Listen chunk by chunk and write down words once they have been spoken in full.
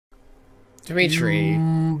Dimitri.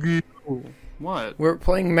 What? We're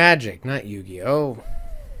playing Magic, not Yu-Gi-Oh.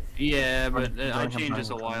 Yeah, but I changed this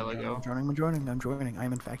a while ago. I'm joining.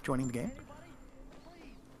 I'm in fact joining the game.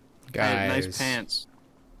 Guys. Hey, nice pants.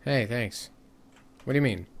 Hey, thanks. What do you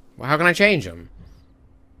mean? Well, how can I change them?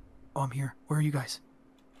 Oh, I'm here. Where are you guys?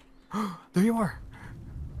 There you are.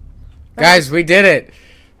 Guys, we did it.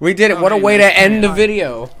 We did it. What a way to end the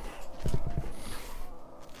video.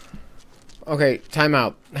 Okay, time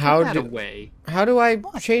out. How do I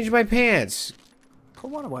change my pants?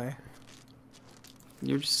 Pull one away.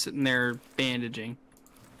 You're just sitting there bandaging.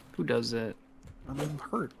 Who does that? I'm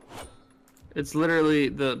hurt. It's literally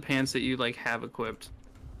the pants that you like have equipped.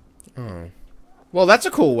 Oh. Well, that's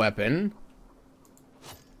a cool weapon.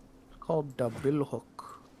 It's called the bill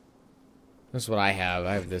hook. That's what I have.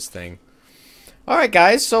 I have this thing. All right,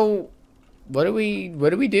 guys. So, what do we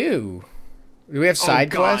do? Do we have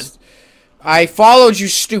side quests? I followed you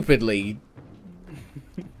stupidly.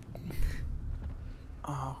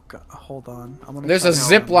 Oh God! Hold on. There's a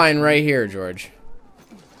zip line right here, George.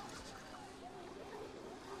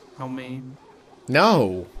 Help me.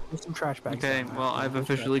 No. There's some trash bags. Okay, well, I've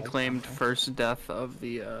officially claimed first death of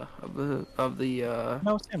the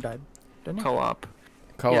No, Sam died. Didn't he? co-op.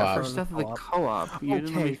 Co-op. Yeah, first death of the co-op. You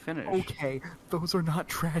didn't let me finish. Okay, those are not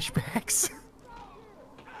trash bags.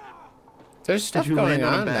 There's stuff Did you going land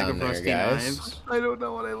on on a bag down of there, rusty guys. knives? I don't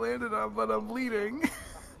know what I landed on, but I'm bleeding.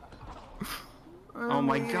 Oh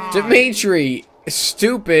my god. Dimitri,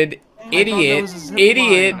 stupid idiot.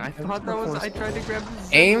 I thought that was. I tried to grab the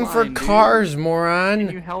zip Aim for line, dude. cars, moron.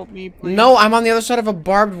 Can you help me, please? No, I'm on the other side of a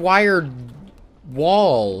barbed wire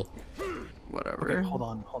wall. Whatever. Okay, hold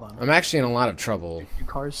on. I'm actually in a lot of trouble. Do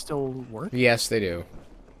cars still work? Yes, they do.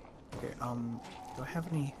 Okay, do I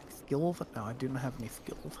have any skill? No, I do not have any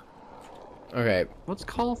skill. Okay. Let's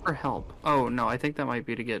call for help. Oh no, I think that might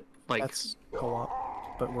be to get like. That's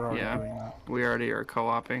co-op, but we're already doing that. We already are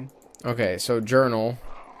co-oping. Okay, so journal.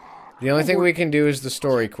 The only thing we can do is the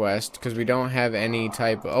story quest because we don't have any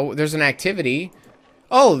type. Oh, there's an activity.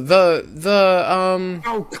 Oh,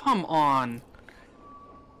 Oh come on!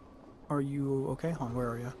 Are you okay? Hon, where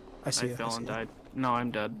are you? I see I you. fell and died. No,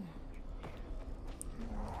 I'm dead.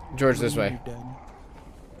 George, this way. You're dead.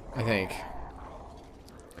 I think.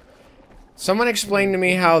 Someone explain to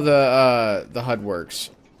me how the HUD works.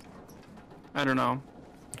 I don't know.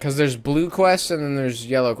 Because there's blue quests and then there's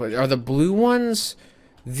yellow quests. Are the blue ones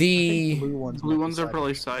the... Blue ones, Blue ones are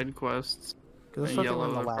probably side quests. And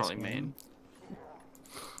yellow are probably main.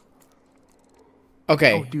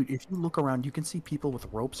 Okay. Oh, dude, if you look around, you can see people with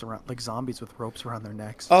ropes around, like zombies with ropes around their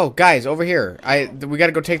necks. Oh, guys, over here. We got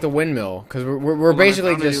to go take the windmill because we're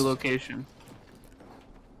basically I found just a new location.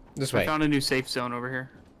 this way. I found a new safe zone over here.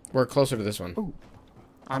 We're closer to this one. Ooh.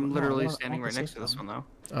 I'm literally I want standing the right next safe to this zone. one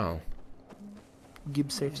though. Oh.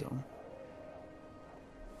 Gibbs safe zone.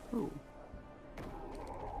 Ooh.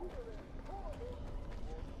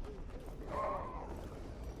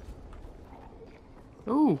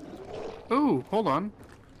 Ooh. Ooh, hold on.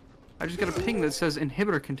 I just got a ping that says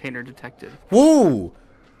inhibitor container detected. Woo!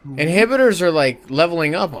 Inhibitors are like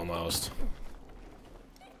leveling up almost.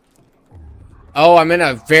 Oh, I'm in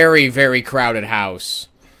a very, very crowded house.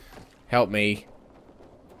 Help me.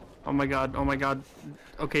 Oh my god, oh my god.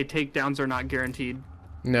 Okay, takedowns are not guaranteed.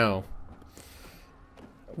 No.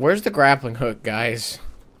 Where's the grappling hook, guys?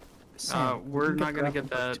 We're not gonna get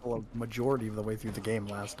that. Until a majority of the way through the game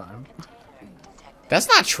last time. That's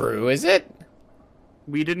not true, is it?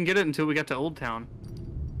 We didn't get it until we got to Old Town.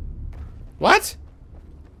 What?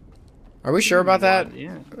 Are we sure about that?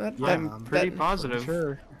 Yeah. That, I'm pretty positive.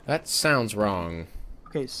 Sure. that sounds wrong.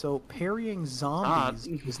 Okay, so parrying zombies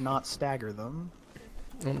does not stagger them.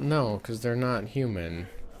 Well, no, because they're not human,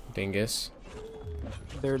 dingus.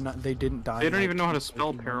 They're not. They didn't die. They don't like even know how to two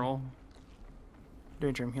spell freaking- peril.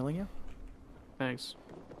 Danger, I'm healing you. Thanks.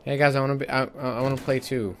 Hey guys, I want to be. I want to play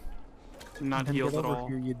too. Not Then healed get at over all.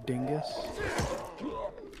 here, you dingus.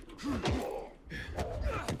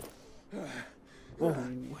 Oh,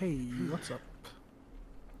 hey, what's up?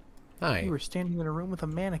 Hi. You were standing in a room with a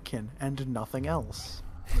mannequin and nothing else.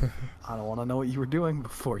 I don't want to know what you were doing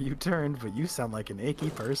before you turned, but you sound like an icky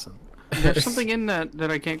person. There's something in that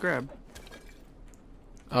I can't grab.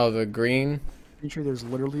 Oh, the green. Pretty sure there's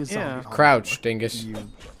literally a zombie. Yeah. on the Crouch, floor. dingus. You...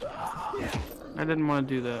 I didn't want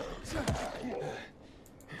to do that.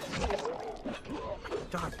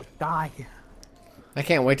 God, die. I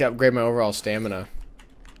can't wait to upgrade my overall stamina.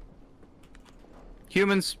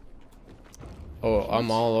 Humans. Oh,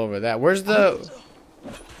 I'm all over that. Where's the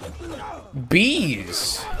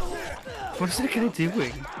bees? What is that guy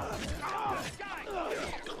doing?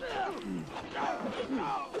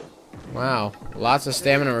 Wow. Lots of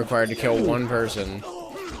stamina required to kill one person.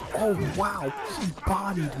 Oh wow, he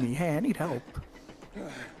bodied me. Hey, I need help.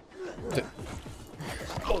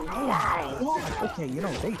 Oh wow. Okay, you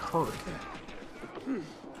know they hurt.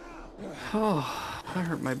 Oh, that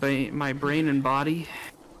hurt my brain and body.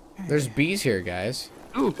 There's bees here, guys.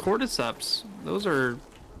 Ooh, cordyceps. Those are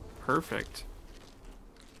perfect.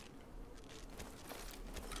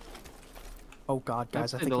 Oh god,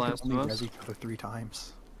 guys, I That's think The we can Last of only Us. res each other 3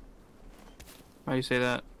 times. Why do you say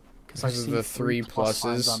that? Because This is the 3 signs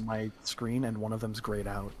pluses. on my screen, and one of them's grayed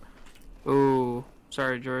out. Ooh,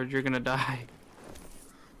 sorry, George, you're gonna die.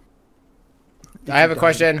 I have a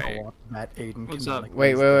question. That Aiden What's canonically up?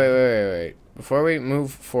 Wait, is wait, dead. wait, wait, wait, wait. Before we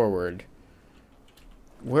move forward,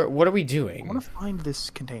 what are we I doing? want to find this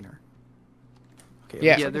container. Okay, it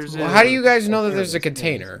Yeah. looks Yeah, like there's it's Well, a- one how of do you those- guys know oh, that there there's it a is, there it is.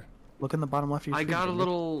 container? Look in the bottom left of your I screen. got a Jimmy.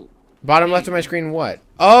 little. Bottom left of my screen, what?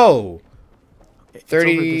 Oh! It's over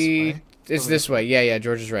 30... this way. It's Over this way. Yeah, yeah,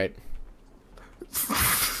 George is right.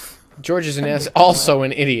 George is also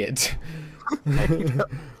an idiot.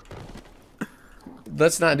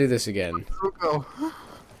 Let's not do this again. Zuko.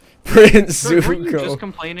 Prince George, weren't you just Zuko.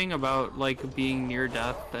 complaining about like being near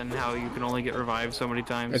death and how you can only get revived so many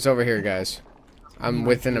times? It's over here, guys. I'm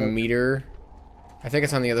within a meter. I think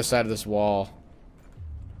it's on the other side of this wall.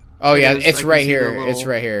 Oh, It yeah, is. I it's can right see the here. It's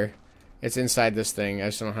little- right here. It's inside this thing. I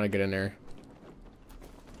just don't know how to get in there.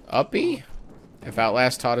 Uppy? If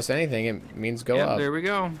Outlast taught us anything, it means go Yeah, up. there we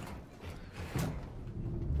go.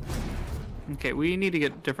 Okay, we need to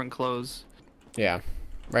get different clothes. Yeah,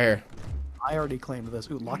 right here. I already claimed this.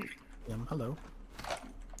 Ooh, lock him. Hello.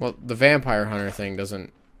 Well, the vampire hunter thing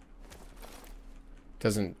doesn't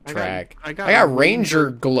I track. got I got ranger ranger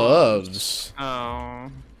gloves. Oh,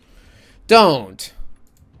 Don't.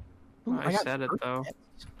 Ooh, I got said it earth though. pants.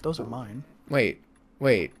 Those are mine. Wait.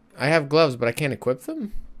 I have gloves, but I can't equip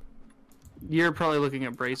them? You're probably looking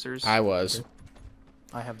at bracers. I was.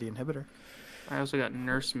 I have the inhibitor. I also got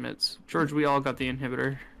nurse mitts. George, we all got the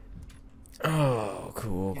inhibitor. Oh,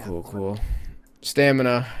 cool, Yeah. cool.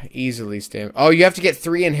 Stamina. Easily stamina. Oh, you have to get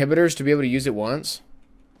 3 inhibitors to be able to use it once?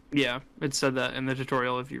 Yeah, it said that in the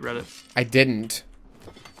tutorial if you read it. I didn't.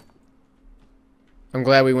 I'm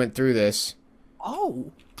glad we went through this.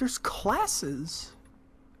 Oh, there's classes.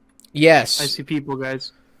 Yes. I see people,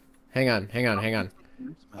 guys. Hang on. What are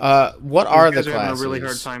You the guys are classes? having a really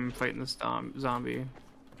hard time fighting this zombie.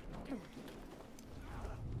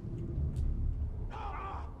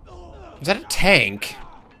 Is that a tank?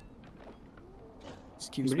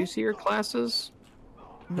 Excuse Do me. you see your classes?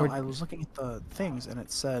 No, I was looking at the things, and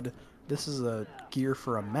it said this is a gear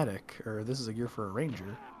for a medic, or this is a gear for a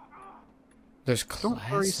ranger. There's Don't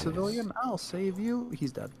classes. worry, civilian. I'll save you.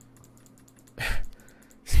 He's dead.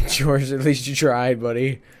 George, at least you tried,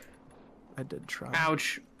 buddy. I did try.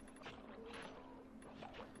 Ouch.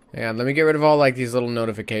 Hang on, let me get rid of all like these little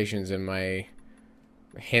notifications and my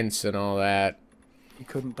hints and all that. You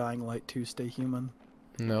couldn't Dying Light 2 stay human.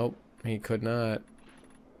 Nope, he could not.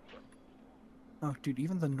 Oh, dude,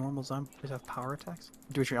 even the normal zombies have power attacks.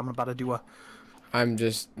 I'm about to do a. I'm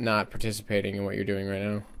just not participating in what you're doing right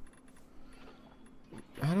now.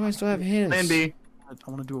 How do I still have hints? Plan B. I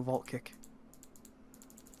want to do a vault kick.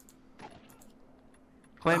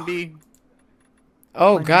 Plan B.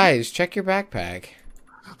 Oh, guys, check your backpack.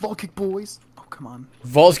 Vault kick, boys. Oh, come on.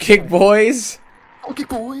 Vault kick, boys. Vault kick,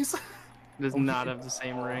 boys. Does not have the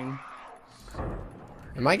same ring.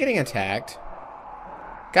 Am I getting attacked?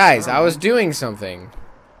 Guys, I was doing something.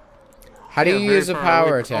 How do Yeah, you very use a far power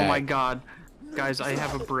away. attack? Oh my god. Guys, I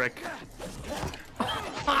have a brick.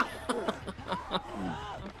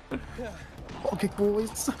 Vault kick,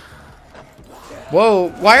 boys. Whoa,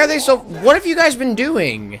 why are they so... What have you guys been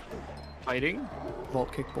doing? Fighting?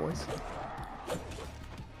 Vault kick, boys.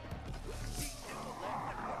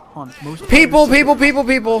 On most People.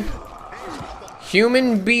 players-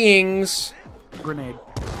 Human beings. Grenade.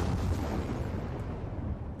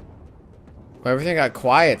 Well, everything got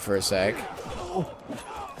quiet for a sec. Oh,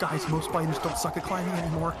 guys, most spiders don't suck at climbing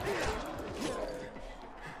anymore.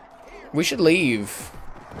 We should leave.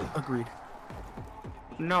 Agreed.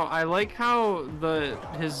 No, I like how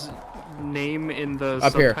his name in the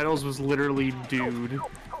Up here. subtitles was literally dude.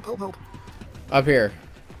 Help, help. Up here.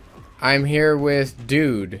 I'm here with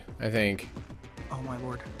Dude, I think. Oh my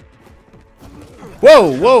lord.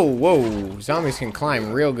 Whoa! Zombies can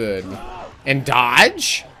climb real good. And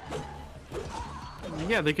dodge?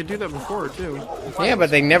 Yeah, they could do that before too. Yeah,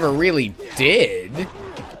 but they never really did.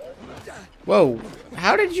 Whoa,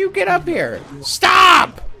 how did you get up here?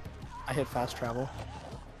 Stop! I hit fast travel.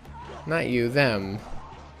 Not you, them.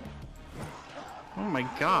 Oh my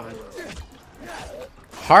god.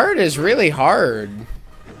 Hard is really hard.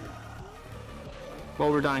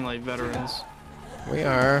 Well, we're dying like veterans. We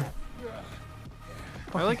are.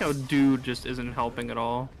 I like how dude just isn't helping at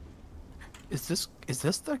all. Is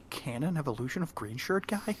this the canon evolution of green shirt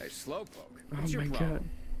guy? Hey, Slowpoke. Oh What's your my problem? god.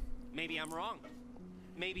 Maybe I'm wrong.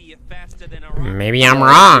 Maybe you're faster than a rock. Maybe I'm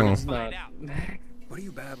wrong. Find out. What are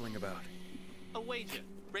you babbling about? A wager.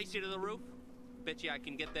 Race you to the roof. Bet you I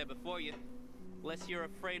can get there before you. Unless you're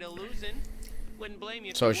afraid of losing. Wouldn't blame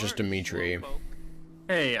you. So if it's you just weren't, Dimitri. slowpoke.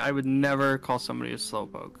 Hey, I would never call somebody a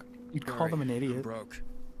slowpoke. You'd call them an I'm idiot. broke.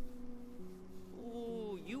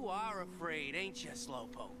 Ooh, you are afraid, ain't you,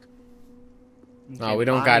 slowpoke? No, we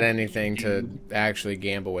don't got anything to actually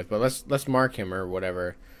gamble with, but let's mark him or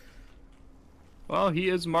whatever. Well, he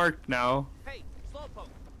is marked now. Hey, slowpoke,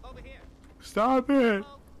 over here. Stop it.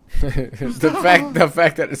 the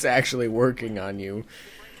fact that it's actually working on you.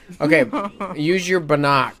 Okay, use your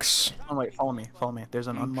binocs. Oh wait, follow me. Follow me. There's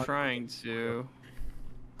an I'm unmarked. trying to.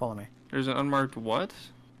 Follow me. There's an unmarked what?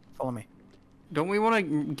 Follow me. Don't we want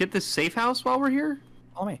to get this safe house while we're here?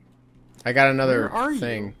 Follow me. I got another Where are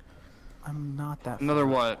thing. you? I'm not that. Another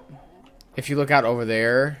far. what? If you look out over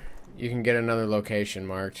there, you can get another location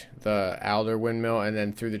marked. The alder windmill, and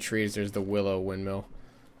then through the trees there's the willow windmill.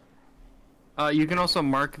 You can also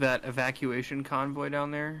mark that evacuation convoy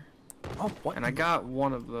down there. Oh, what? And I got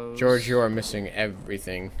one of those. George, you are missing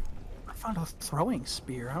everything. I found a throwing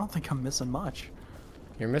spear. I don't think I'm missing much.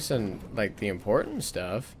 You're missing, like, the important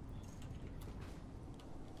stuff.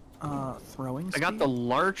 Throwing I spear? got the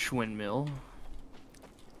larch windmill.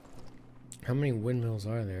 How many windmills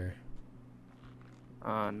are there?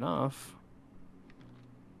 Enough.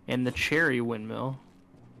 And the cherry windmill.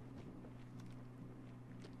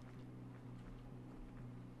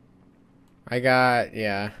 I got,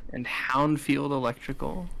 yeah. And Houndfield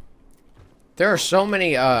Electrical. There are so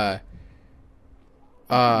many, Healthies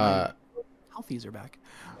are back.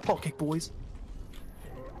 Okay, boys.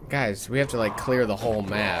 guys, we have to, like, clear the whole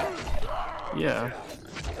map. Yeah.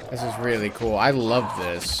 This is really cool. I love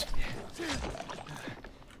this.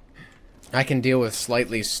 I can deal with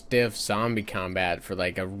slightly stiff zombie combat for,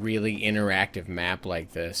 like, a really interactive map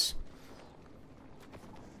like this.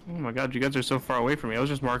 Oh my god, you guys are so far away from me. I was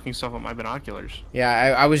just marking stuff with my binoculars.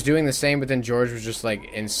 Yeah, I was doing the same, but then George was just, like,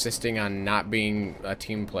 insisting on not being a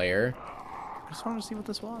team player. I just wanted to see what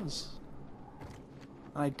this was.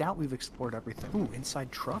 And I doubt we've explored everything. Ooh,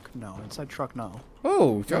 inside truck? No, inside truck, no.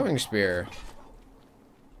 Oh, throwing spear.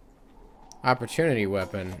 Opportunity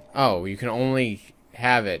weapon. Oh, you can only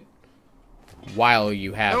have it while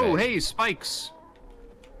you have it. Oh, hey, spikes.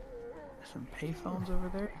 Some payphones over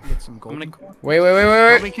there. Get some golden gonna- coin. Wait,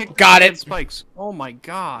 Let me wait. kick Got dead it. Spikes. Oh my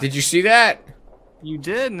god. Did you see that? You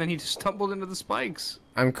did, and then he just stumbled into the spikes.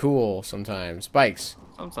 I'm cool sometimes. Spikes.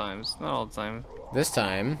 Sometimes, not all the time. This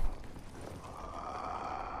time.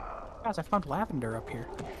 Guys, I found lavender up here.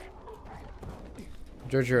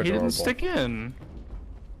 George, you're He adorable. didn't stick in.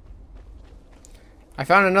 I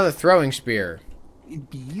found another throwing spear.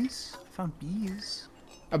 Bees? I found bees.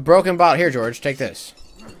 A broken bottle. Here, George, take this.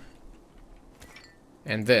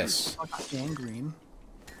 And this. I got gangrene.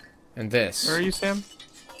 And this. Where are you, Sam?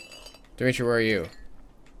 Dimitri, where are you?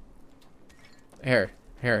 Here.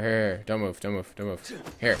 Don't move.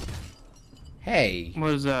 Here. Hey.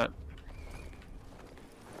 What is that?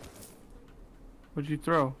 What'd you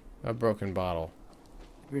throw? A broken bottle.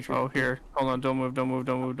 Oh, here. Hold on, don't move.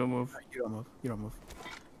 You don't move.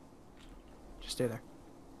 Just stay there.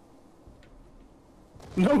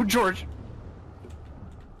 No, George!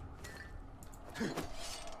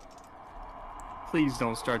 Please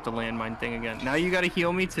don't start the landmine thing again. Now you gotta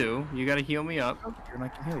heal me too. You gotta heal me up. I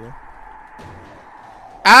can heal you.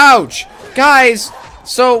 Ouch! Guys,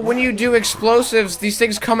 so when you do explosives, these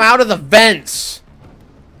things come out of the vents.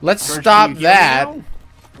 Let's George, stop can you heal me that.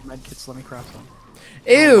 now? Medkits, let me craft one.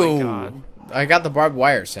 Ew! Oh my God. I got the barbed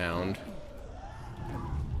wire sound.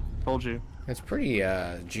 Told you. It's pretty,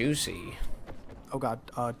 juicy. Oh god,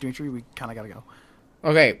 Dimitri, we kinda gotta go.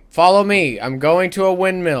 Okay, follow me. I'm going to a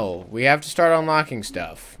windmill. We have to start unlocking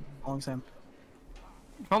stuff. How long, Sam?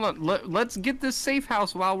 Hold on, let's get this safe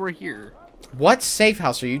house while we're here. What safe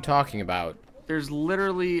house are you talking about? There's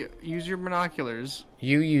literally... Use your binoculars.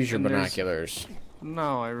 You use your And there's- binoculars.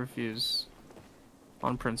 No, I refuse.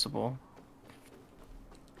 On principle.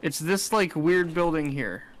 It's this, like, weird building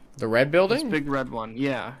here. The red This building? big red one,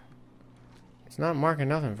 yeah. It's not marking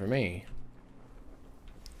nothing for me.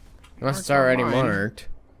 Unless Marked it's already on mine. marked.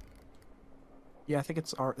 Yeah, I think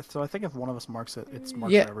it's our. So I think if one of us marks it, it's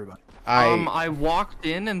marked Yeah. for everybody. I walked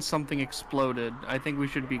in and something exploded. I think we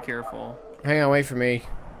should be careful. Hang on, wait for me.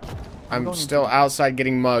 I'm going still outside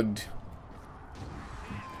getting mugged.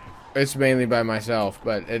 It's mainly by myself,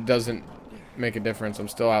 but it doesn't make a difference. I'm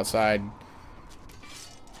still outside.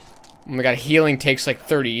 Oh my god, healing takes like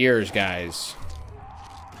 30 years, guys.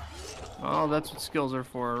 Oh, that's what skills are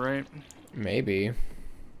for, right? Maybe.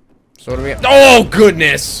 So what do we have? Oh,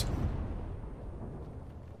 goodness!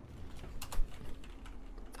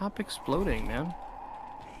 Stop exploding, man.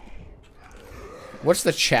 What's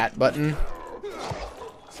the chat button?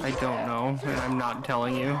 I don't know, and I'm not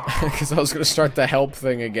telling you. Because I was going to start the help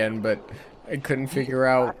thing again, but I couldn't figure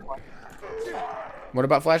out. What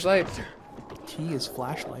about flashlight? T is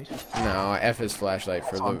flashlight. No, F is flashlight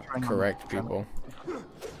for the correct people.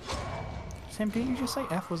 Sam, didn't you just say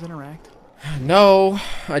F was interact? No,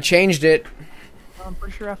 I changed it. I'm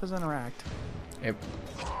pretty sure F is interact. It,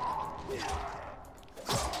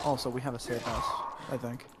 Also, we have a safe house, I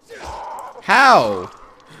think. how?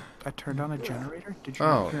 I turned on a generator? Did you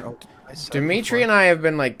Oh. not hear? I said Dimitri before. and I have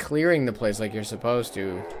been like clearing the place like you're supposed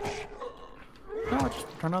to. No, I just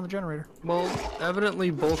turned on the generator. Well, evidently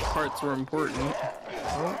both parts were important.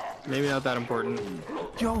 Well, maybe not that important.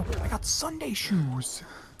 Yo, I got Sunday shoes!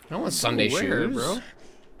 I want Sunday Where, shoes, bro?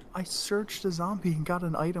 I searched a zombie and got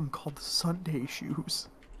an item called Sunday shoes.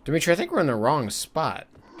 Dimitri, I think we're in the wrong spot.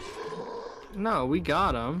 No, we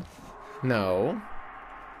got him. No.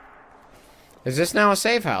 Is this now a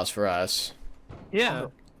safe house for us? Yeah.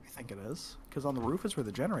 I think it is. Because on the roof is where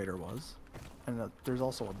the generator was. And there's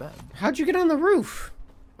also a bed. How'd you get on the roof?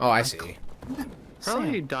 Oh, I see.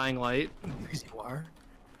 Probably Sam, dying light. because you are.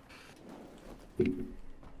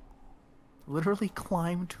 Literally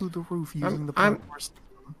climb to the roof using the I'm-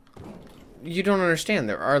 platform. You don't understand.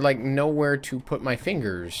 There are like nowhere to put my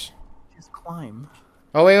fingers. Just climb.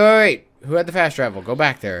 Oh, wait. Who had the fast travel? Go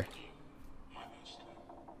back there.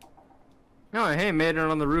 No, hey, made it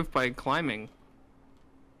on the roof by climbing.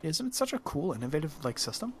 Isn't it such a cool, innovative like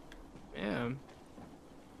system? Yeah.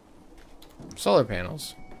 Solar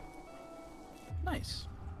panels. Nice.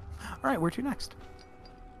 Alright, where to next?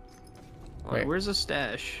 Wait. Where's the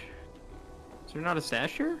stash? Is there not a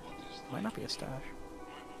stash here? Might not be a stash.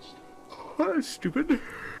 Oh, that's stupid.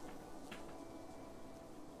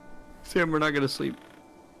 Sam, we're not gonna sleep.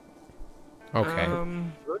 Okay.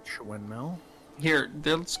 Good windmill. Here,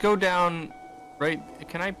 let's go down. Right?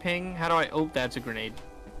 Can I ping? How do I? Oh, that's a grenade.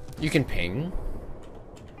 You can ping.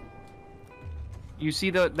 You see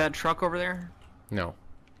that truck over there? No.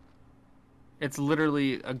 It's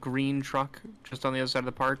literally a green truck just on the other side of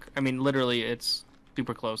the park. I mean, literally, it's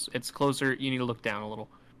super close. It's closer. You need to look down a little.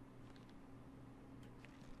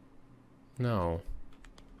 No.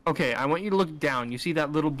 Okay, I want you to look down. You see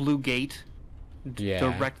that little blue gate Yeah.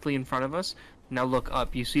 directly in front of us? Now look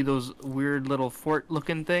up. You see those weird little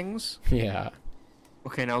fort-looking things? Yeah.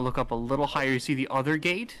 Okay, now look up a little higher. You see the other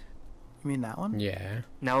gate? You mean that one? Yeah.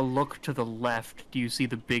 Now look to the left. Do you see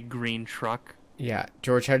the big green truck? Yeah.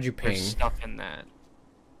 George, how'd you ping? There's stuff in that.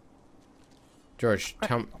 George,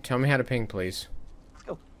 tell me how to ping, please.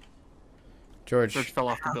 Go. George, George fell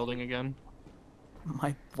off the building again.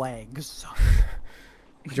 My legs.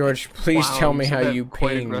 George, please Wow, tell me said how that you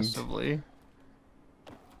quite pinged. aggressively.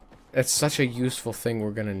 That's such a useful thing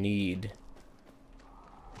we're gonna need.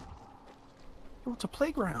 Oh, it's a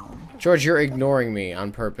playground. George, you're ignoring me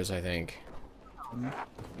on purpose, I think.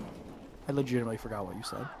 I legitimately forgot what you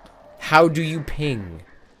said. How do you ping?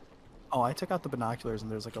 Oh, I took out the binoculars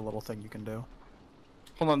and there's like a little thing you can do.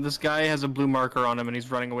 Hold on, this guy has a blue marker on him and he's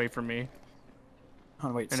running away from me.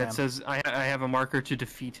 Oh, wait, And Sam. it says, I have a marker to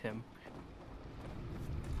defeat him.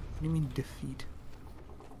 What do you mean defeat?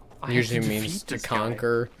 I have to Usually defeat means to this guy.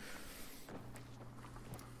 conquer.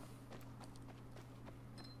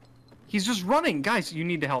 He's just running! Guys, you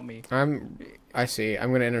need to help me. I see.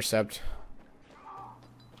 I'm gonna intercept.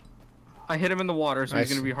 I hit him in the water, so he's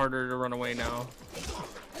Nice. gonna be harder to run away now.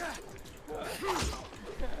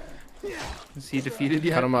 Is he defeated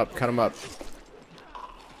yet? Cut him up. Cut him up.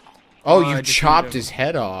 Oh, I you defeated chopped him. his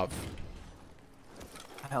head off.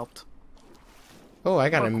 That helped. Oh, I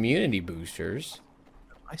got immunity boosters.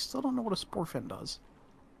 I still don't know what a sporfin does.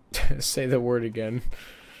 Say the word again.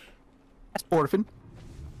 Sporfin.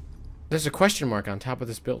 There's a question mark on top of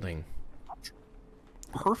this building.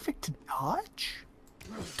 Perfect dodge?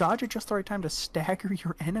 Dodge at just the right time to stagger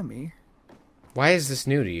your enemy. Why is this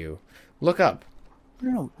new to you? Look up.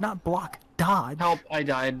 No, not block. Dodge. Help, I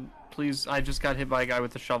died. Please, I just got hit by a guy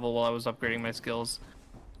with a shovel while I was upgrading my skills.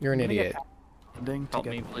 You're an I'm gonna get idiot. Ending to Help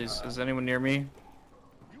get- me, please. Is anyone near me?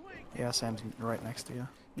 Yeah, Sam's right next to you.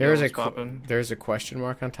 There's Yo, a what's poppin'? there's a question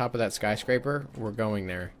mark on top of that skyscraper. We're going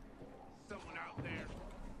there.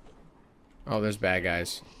 Oh, there's bad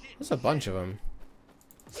guys. There's a bunch of them.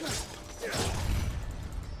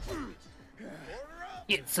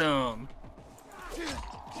 Get some.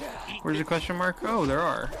 Where's the question mark? Oh, there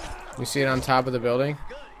are. You see it on top of the building?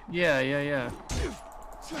 Yeah.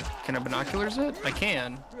 Can I binoculars it? I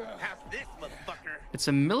can. It's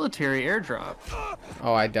a military airdrop.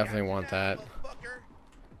 Oh, I definitely want that.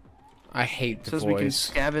 I hate the Says we can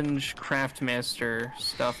voice. scavenge Craftmaster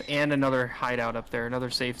stuff and another hideout up there, another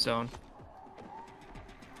safe zone.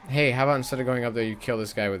 Hey, how about instead of going up there, you kill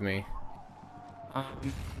this guy with me? I'm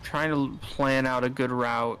trying to plan out a good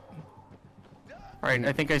route. Alright,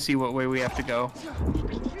 I think I see what way we have to go.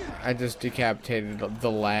 I just decapitated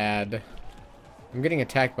the lad. I'm getting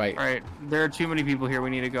attacked by... Alright, there are too many people here, we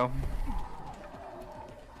need to go.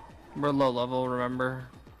 We're low level, remember?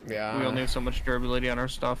 Yeah. We only have so much durability on our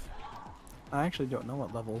stuff. I actually don't know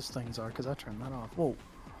what levels things are because I turned that off. Whoa,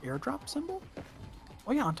 airdrop symbol?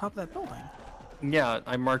 Oh yeah, on top of that building. Yeah,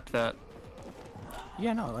 I marked that.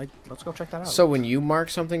 Yeah, no, like, let's go check that out. So when you mark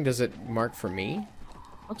something, does it mark for me?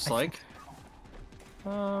 Looks like.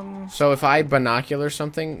 So if I binocular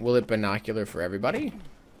something, will it binocular for everybody?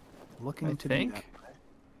 Looking I to think. do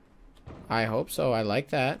that. I hope so. I like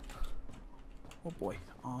that. Oh boy.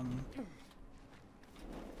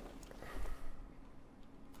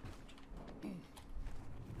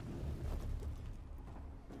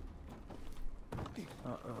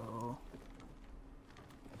 Uh-oh.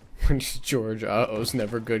 George, uh-oh's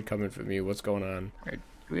never good coming for me. What's going on? Alright,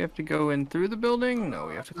 do we have to go in through the building? No,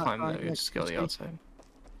 we have to climb yeah, the, just scale the outside.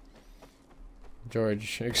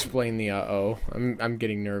 George, explain the uh-oh. I'm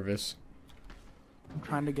getting nervous. I'm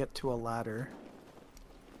trying to get to a ladder.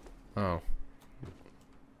 Oh.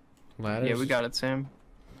 Ladders? Yeah, we got it, Sam.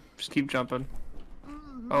 Just keep jumping.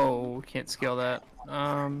 Oh, we can't scale that.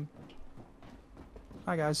 Hi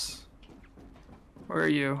guys. Where are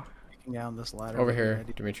you? Taking down this ladder. Over would be here,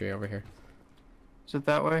 ready. Dimitri, over here. Is it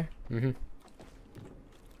that way? Mm-hmm.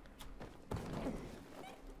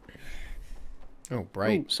 Oh,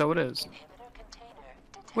 bright. Ooh, so it is.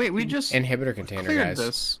 Wait, we just Inhibitor container, cleared guys.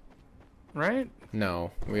 this, right?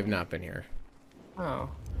 No, we have not been here. Oh.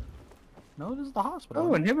 No, this is the hospital.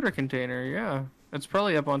 Oh, inhibitor container, yeah. It's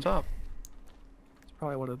probably up on top. It's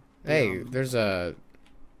probably what it. Hey, there's a...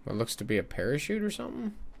 what looks to be a parachute or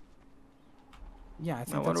something? Yeah, I I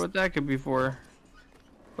think wonder that's. what that could be for.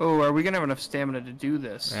 Oh, are we gonna have enough stamina to do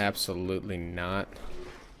this? Absolutely not.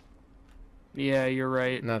 Yeah, you're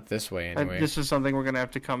right. Not this way, anyway. This is something we're gonna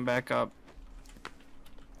have to come back up.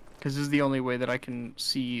 Because this is the only way that I can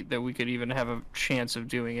see that we could even have a chance of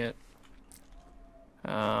doing it.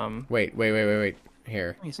 Wait.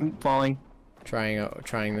 Here. I'm falling.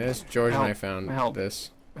 Trying this. George and I found Help.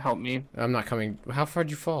 this. Help me. I'm not coming. How far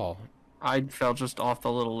did you fall? I fell just off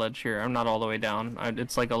the little ledge here. I'm not all the way down.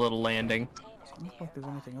 It's like a little landing. Doesn't look like there's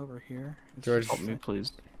anything over here. It's George, Help me,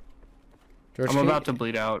 please. George, I'm can about you, to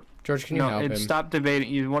bleed out. George, can you help him? Stop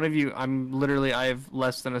debating. One of you, I have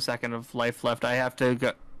less than a second of life left. I have to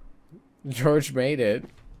go. George made it.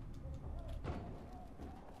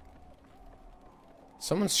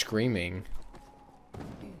 Someone's screaming.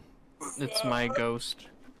 It's my ghost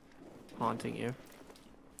haunting you.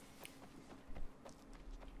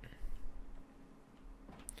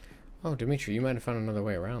 Oh, Dimitri, you might have found another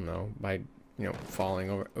way around, though, by, falling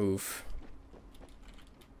over. Oof.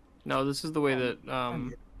 No, this is the way that,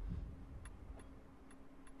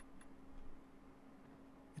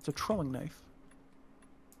 It's a throwing knife.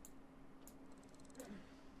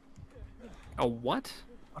 A what?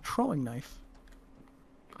 A throwing knife.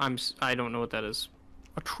 I don't know what that is.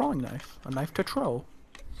 A throwing knife. A knife to throw.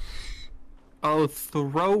 Oh,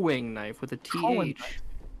 throwing knife with a Throwing TH. knife.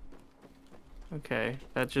 Okay,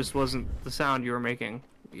 that just wasn't the sound you were making,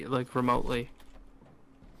 like, remotely.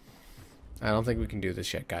 I don't think we can do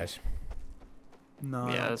this yet, guys. No.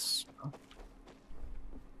 Yes.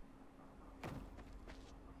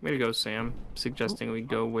 Way to go, Sam. Suggesting we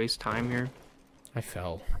go waste time here. I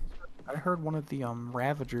fell. I heard one of the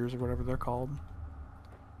Ravagers or whatever they're called.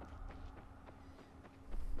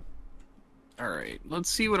 Alright, let's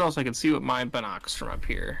see what else I can see with my binocs from up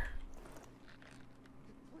here.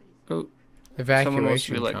 Oh, Someone wants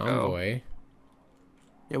to Evacuation be let go. convoy.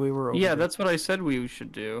 Yeah, we were over yeah, there. that's what I said we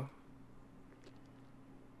should do.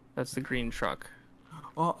 That's the green truck.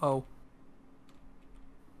 Uh-oh.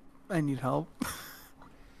 I need help.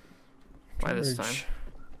 Why this time? George.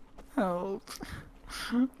 Help.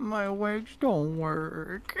 My legs don't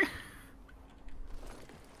work.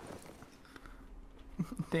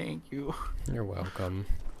 Thank you. You're welcome.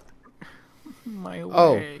 My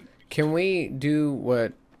Oh. leg. Can we do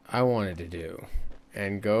what I wanted to do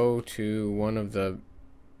and go to one of the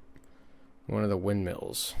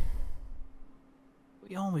windmills?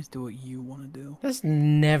 We always do what you want to do. That's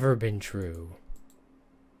never been true.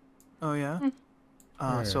 Oh yeah.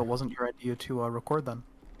 So it wasn't your idea to record then?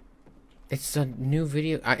 It's a new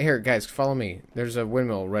video. Here, guys, follow me. There's a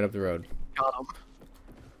windmill right up the road. Got him.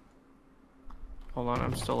 Hold on,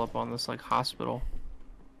 I'm still up on this like hospital.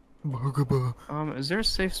 That Is there a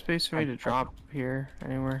safe space for me to drop here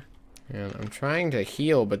anywhere? And I'm trying to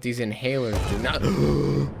heal, but these inhalers do not.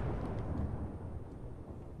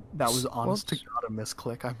 was honest to God a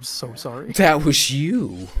misclick. I'm so sorry. That was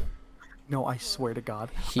you. No, I swear to God.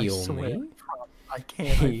 Heal I swear. me? I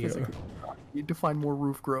can't. I Heal. physically need to find more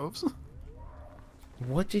roof groves.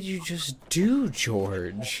 What did you just do,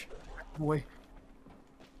 George? Boy,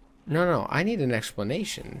 No, I need an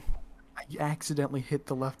explanation. I accidentally hit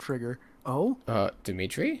the left trigger. Oh?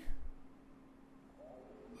 Dimitri?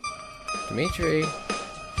 Dimitri? I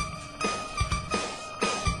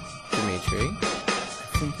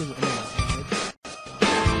think his internet.